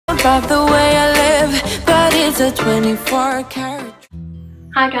about the way I live, but it's a 24 karat.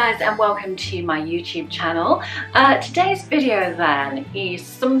 Hi guys, and welcome to my YouTube channel. Today's video then is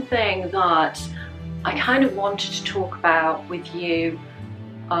something that I kind of wanted to talk about with you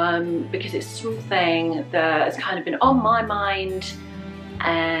because it's something that has kind of been on my mind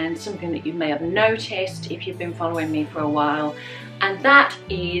and something that you may have noticed if you've been following me for a while, and that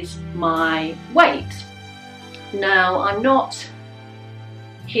is my weight. Now, I'm not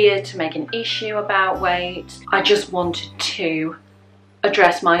here to make an issue about weight. I just wanted to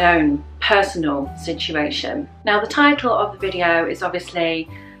address my own personal situation. Now, the title of the video is obviously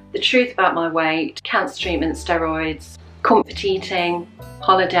the truth about my weight, cancer treatment, steroids, comfort eating,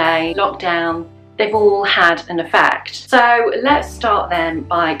 holiday, lockdown. They've all had an effect. So let's start then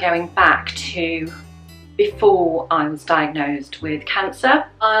by going back to before I was diagnosed with cancer.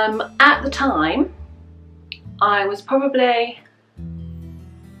 At the time, I was probably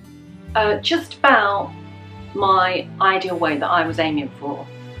just about my ideal weight that I was aiming for,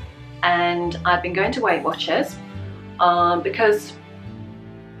 and I've been going to Weight Watchers because,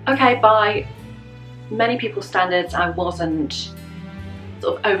 okay, by many people's standards I wasn't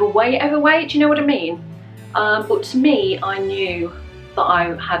sort of overweight, do you know what I mean? But to me, I knew that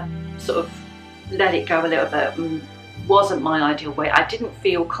I had sort of let it go a little bit and wasn't my ideal weight. I didn't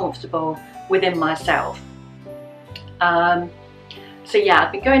feel comfortable within myself. So yeah,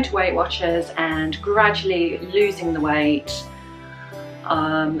 I've been going to Weight Watchers and gradually losing the weight.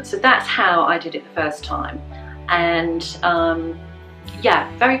 So that's how I did it the first time. And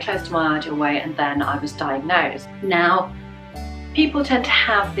yeah, very close to my ideal weight, and then I was diagnosed. Now, people tend to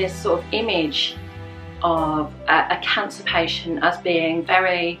have this sort of image of a cancer patient as being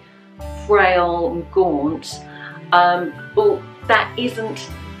very frail and gaunt, but that isn't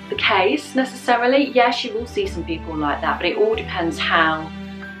the case necessarily. Yes, you will see some people like that, but it all depends how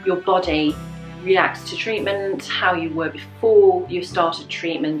your body reacts to treatment, how you were before you started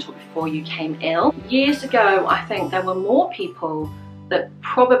treatment or before you came ill. Years ago, I think there were more people that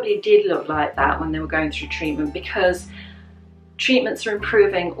probably did look like that when they were going through treatment, because treatments are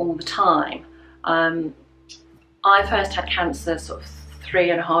improving all the time. I first had cancer sort of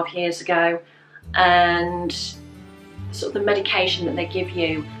 3.5 years ago, and sort of the medication that they give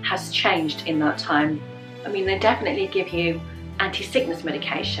you has changed in that time. I mean, they definitely give you anti-sickness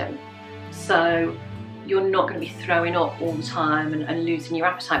medication, so you're not going to be throwing up all the time and losing your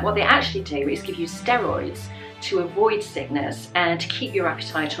appetite. What they actually do is give you steroids to avoid sickness and to keep your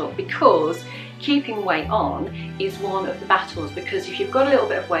appetite up, because keeping weight on is one of the battles, because if you've got a little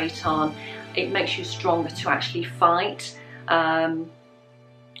bit of weight on, it makes you stronger to actually fight,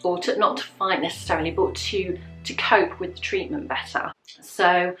 or to not to fight necessarily, but to cope with the treatment better.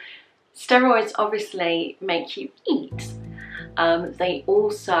 So steroids obviously make you eat. They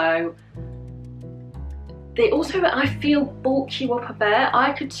also I feel bulk you up a bit.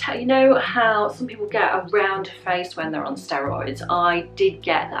 I could tell, you know how some people get a rounder face when they're on steroids? I did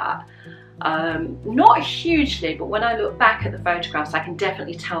get that. Not hugely, but when I look back at the photographs, I can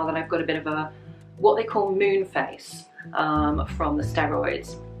definitely tell that I've got a bit of a, what they call moon face, from the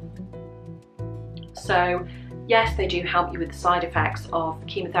steroids. So yes, they do help you with the side effects of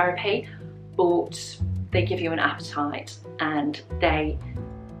chemotherapy, but they give you an appetite and they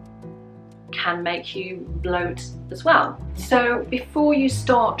can make you bloat as well. So before you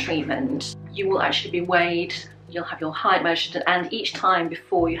start treatment, you will actually be weighed, you'll have your height measured, and each time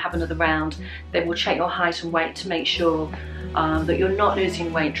before you have another round, they will check your height and weight to make sure that you're not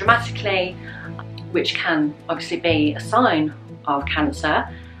losing weight dramatically, which can obviously be a sign of cancer.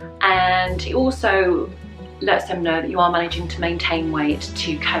 And it also lets them know that you are managing to maintain weight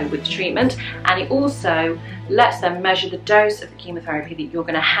to cope with the treatment, and it also lets them measure the dose of the chemotherapy that you're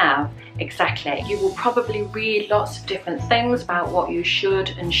going to have exactly. You will probably read lots of different things about what you should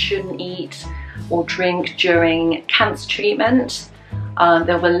and shouldn't eat or drink during cancer treatment.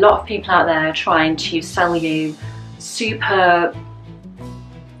 There were a lot of people out there trying to sell you super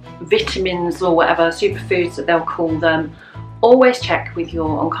vitamins or whatever, superfoods that they'll call them. Always check with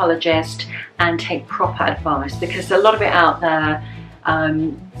your oncologist and take proper advice, because a lot of it out there,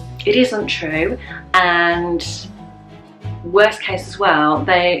 it isn't true, and worst case as well,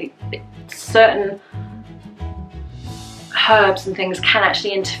 certain herbs and things can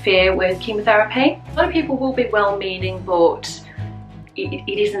actually interfere with chemotherapy. A lot of people will be well-meaning, but it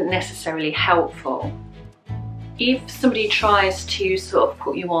isn't necessarily helpful. If somebody tries to sort of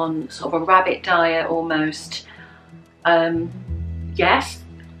put you on sort of a rabbit diet almost, yes,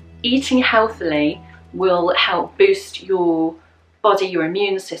 eating healthily will help boost your body, your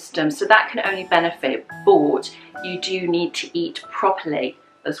immune system, so that can only benefit, but you do need to eat properly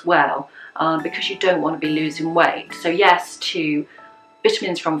as well, because you don't want to be losing weight. So yes to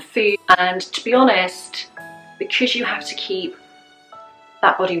vitamins from food, and to be honest, because you have to keep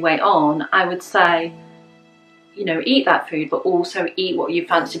that body weight on, I would say, you know, eat that food, but also eat what you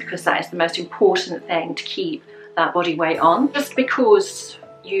fancy, because that is the most important thing to keep that body weight on. Just because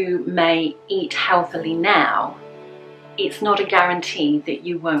you may eat healthily now, it's not a guarantee that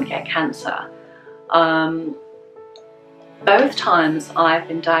you won't get cancer. Both times I've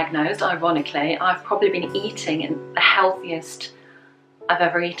been diagnosed, ironically, I've probably been eating the healthiest I've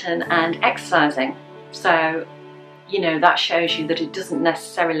ever eaten and exercising. So, you know, that shows you that it doesn't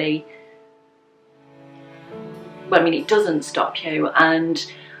necessarily, well, I mean, it doesn't stop you. And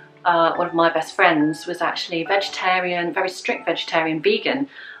one of my best friends was actually vegetarian, very strict vegetarian, vegan,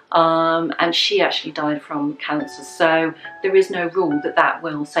 and she actually died from cancer. So there is no rule that that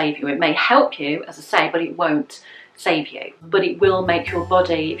will save you. It may help you, as I say, but it won't save you. But it will make your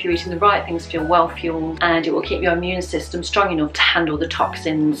body, if you're eating the right things, feel well fueled, and it will keep your immune system strong enough to handle the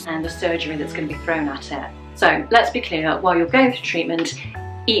toxins and the surgery that's going to be thrown at it. So let's be clear, while you're going through treatment,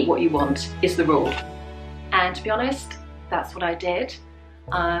 eat what you want is the rule. And to be honest, that's what I did.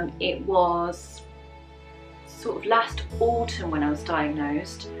 It was sort of last autumn when I was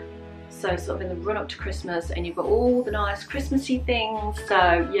diagnosed, so sort of in the run up to Christmas, and you've got all the nice Christmassy things,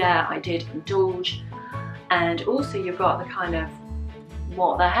 so yeah, I did indulge. And also you've got the kind of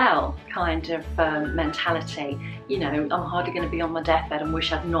what the hell kind of mentality. You know, I'm hardly going to be on my deathbed and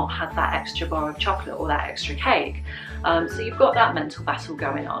wish I'd not had that extra bar of chocolate or that extra cake. So you've got that mental battle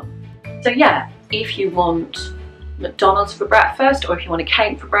going on. So yeah, if you want McDonald's for breakfast, or if you want a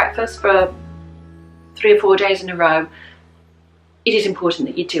cake for breakfast for 3 or 4 days in a row, it is important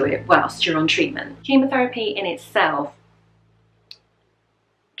that you do it whilst you're on treatment. Chemotherapy in itself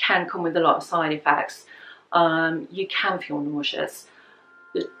can come with a lot of side effects. You can feel nauseous.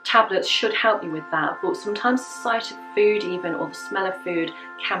 The tablets should help you with that, but sometimes the sight of food even, or the smell of food,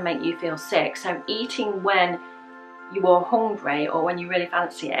 can make you feel sick. So eating when you are hungry or when you really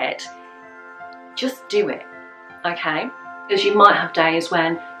fancy it, just do it, okay? Because you might have days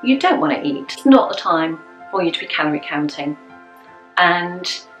when you don't want to eat. It's not the time for you to be calorie counting. And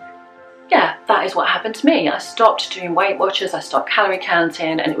yeah, that is what happened to me. I stopped doing Weight Watchers, I stopped calorie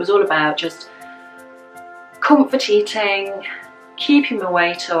counting, and it was all about just comfort eating, keeping my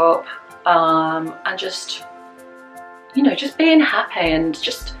weight up, and just, you know, just being happy. And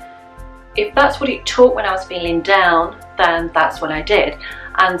just, if that's what it took when I was feeling down, then that's what I did.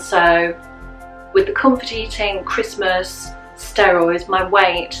 And so with the comfort eating, Christmas, steroids, my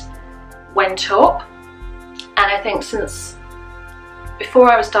weight went up. And I think since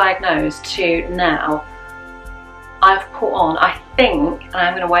before I was diagnosed to now, I've put on, I think, and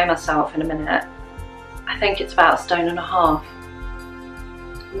I'm going to weigh myself in a minute, I think it's about 1.5 stone,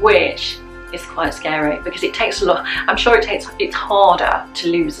 which is quite scary because it takes a lot. I'm sure it's harder to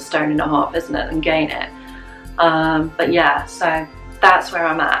lose 1.5 stone, isn't it, than gain it. But yeah, so that's where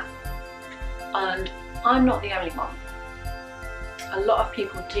I'm at. And I'm not the only one. A lot of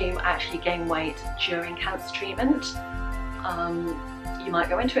people do actually gain weight during cancer treatment. You might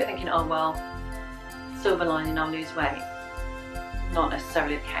go into it thinking, oh well, silver lining, I'll lose weight. Not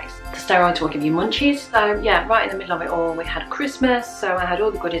necessarily the case. The steroids will give you munchies. So yeah, right in the middle of it all, we had Christmas, so I had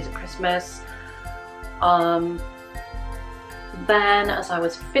all the goodies at Christmas. Then as I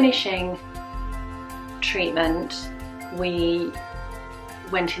was finishing treatment, we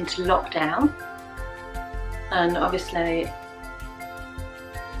went into lockdown, and obviously,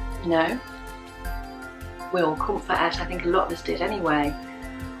 you know, we all comfort ate. I think a lot of us did anyway.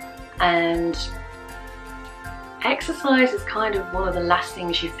 And exercise is kind of one of the last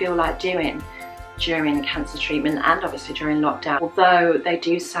things you feel like doing during cancer treatment, and obviously during lockdown. Although they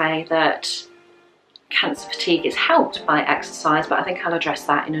do say that cancer fatigue is helped by exercise, but I think I'll address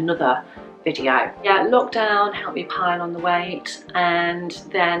that in another video. Yeah, lockdown helped me pile on the weight, and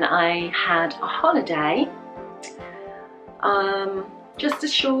then I had a holiday, just a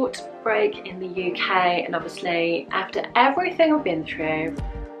short break in the UK, and obviously after everything I've been through,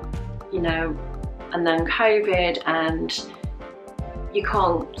 you know, and then COVID, and you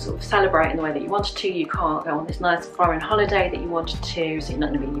can't sort of celebrate in the way that you wanted to, you can't go on this nice foreign holiday that you wanted to, so you're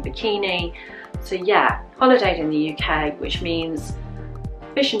not going to be in your bikini. So yeah, holidayed in the UK, which means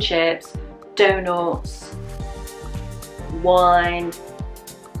fish and chips, donuts, wine,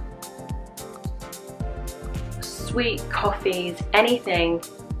 sweet coffees, anything,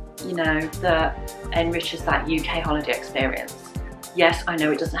 you know, that enriches that UK holiday experience. Yes, I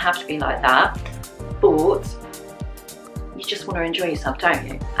know it doesn't have to be like that, but you just want to enjoy yourself, don't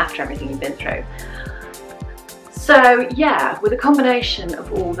you, after everything you've been through. So yeah, with a combination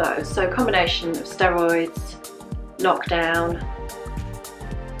of all those, so a combination of steroids, lockdown,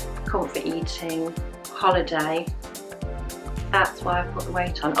 comfort eating, holiday, that's why I've put the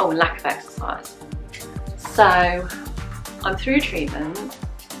weight on. Oh, and lack of exercise. So I'm through treatment.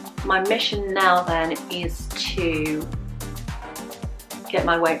 My mission now then is to get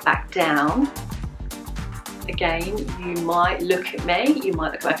my weight back down. Again, you might look at me, you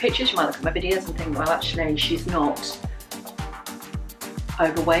might look at my pictures, you might look at my videos and think, well, actually she's not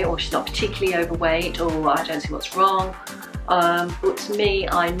overweight, or she's not particularly overweight, or I don't see what's wrong. But to me,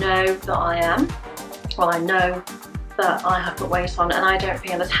 I know that I am. Well, I know that I have put weight on, and I don't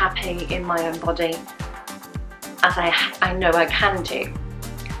feel as happy in my own body as I know I can do.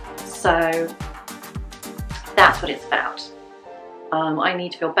 So that's what it's about. I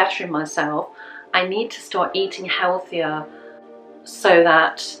need to feel better in myself. I need to start eating healthier so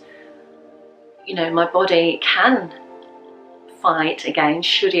that, you know, my body can fight again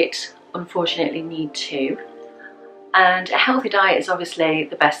should it unfortunately need to. And a healthy diet is obviously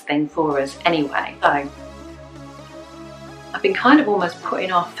the best thing for us anyway. So I've been kind of almost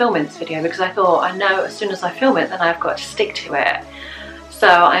putting off filming this video because I thought, I know as soon as I film it then I've got to stick to it. So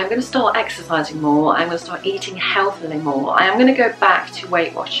I am going to start exercising more, I'm going to start eating healthily more, I am going to go back to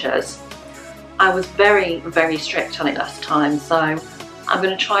Weight Watchers. I was very, very strict on it last time, so I'm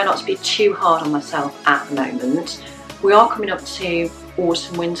going to try not to be too hard on myself at the moment. We are coming up to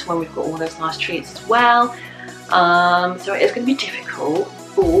autumn, winter when we've got all those nice treats as well. So it is going to be difficult,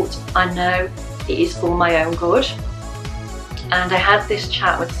 but I know it is for my own good. And I had this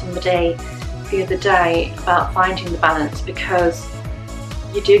chat with somebody the other day about finding the balance, because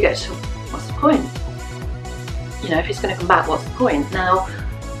you do get to, what's the point? You know, if it's going to come back, what's the point? Now,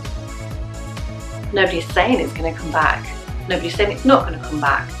 nobody's saying it's going to come back. Nobody's saying it's not going to come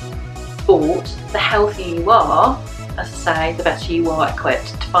back. But the healthier you are, as I say, the better you are equipped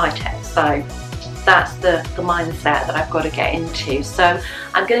to fight it. So that's the mindset that I've got to get into. So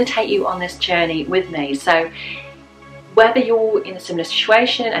I'm going to take you on this journey with me. So whether you're in a similar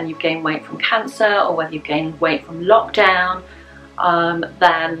situation and you've gained weight from cancer, or whether you've gained weight from lockdown,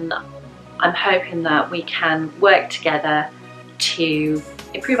 then I'm hoping that we can work together to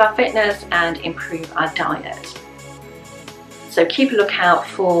improve our fitness and improve our diet. So keep a lookout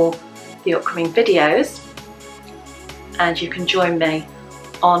for the upcoming videos, and you can join me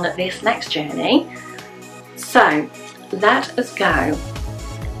on this next journey. So let us go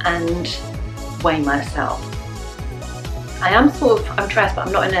and weigh myself. I am I'm dressed, but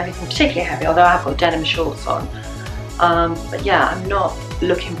I'm not in anything particularly heavy, although I've got denim shorts on. But yeah, I'm not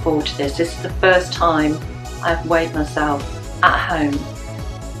looking forward to this. This is the first time I've weighed myself at home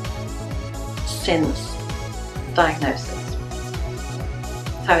since diagnosis.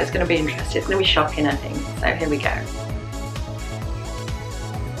 So it's going to be interesting. It's going to be shocking, I think. So here we go.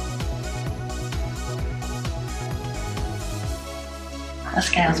 The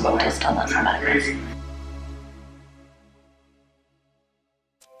scale's got dust on, that's about.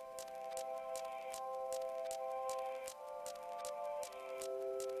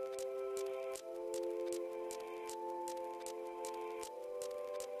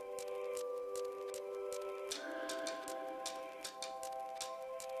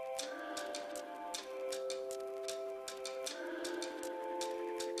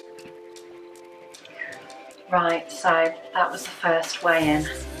 Right, so that was the first weigh-in.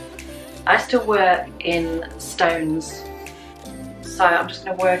 I still work in stones, so I'm just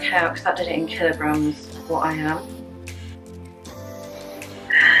going to work out, because that did it in kilograms, what I am.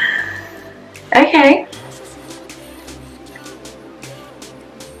 Okay.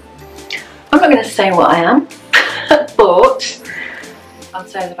 I'm not going to say what I am, but I'd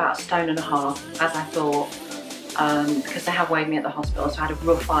say it's about 1.5 stone, as I thought, because they have weighed me at the hospital, so I had a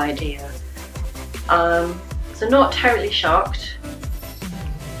rough idea. So not totally shocked,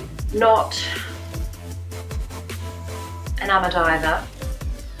 not enamoured either.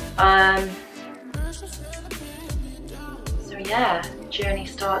 So yeah, journey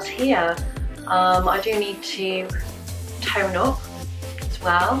starts here. I do need to tone up as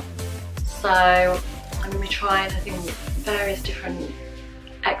well, so I'm going to be trying, I think, various different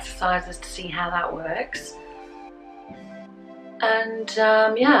exercises to see how that works. And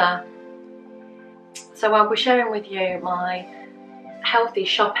yeah. So I'll be sharing with you my healthy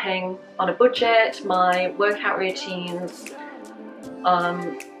shopping on a budget, my workout routines.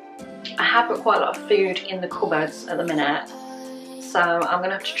 I have got quite a lot of food in the cupboards at the minute, so I'm going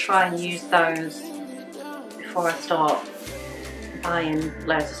to have to try and use those before I start buying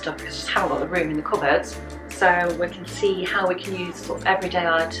loads of stuff, because I just haven't got the room in the cupboards. So we can see how we can use sort of everyday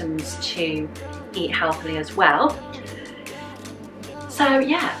items to eat healthily as well. So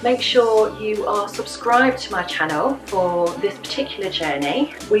yeah, make sure you are subscribed to my channel for this particular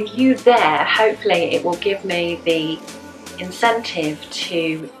journey. With you there, hopefully it will give me the incentive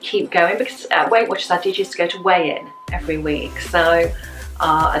to keep going, because at Weight Watchers I did used to go to weigh-in every week, so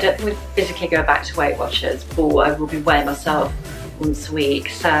I don't think we'll physically go back to Weight Watchers, but I will be weighing myself once a week.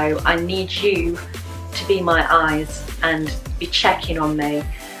 So I need you to be my eyes and be checking on me.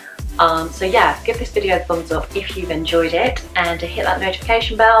 So yeah, give this video a thumbs up if you've enjoyed it, and hit that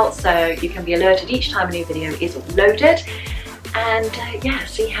notification bell so you can be alerted each time a new video is uploaded. And yeah,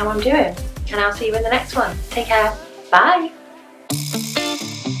 see how I'm doing. And I'll see you in the next one. Take care. Bye.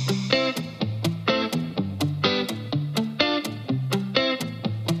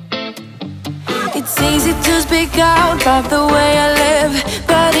 It's easy to speak out about the way I live,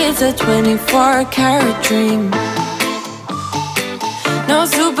 but it's a 24-karat dream. No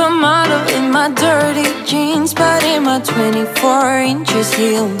supermodel in my dirty jeans, but in my 24 inches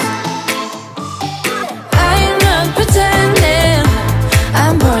heels. I'm not pretending,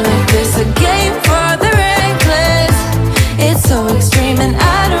 I'm born like this, a game for the reckless. It's so extreme and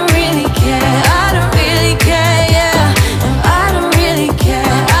I don't really care, I don't really care, yeah. No, I don't really care,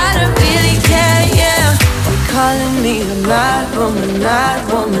 I don't really care, yeah. They're calling me a mad woman,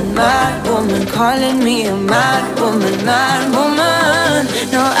 mad woman, mad woman. Calling me a mad woman, mad woman.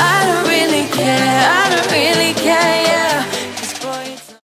 No, I don't really care, I don't really care, yeah.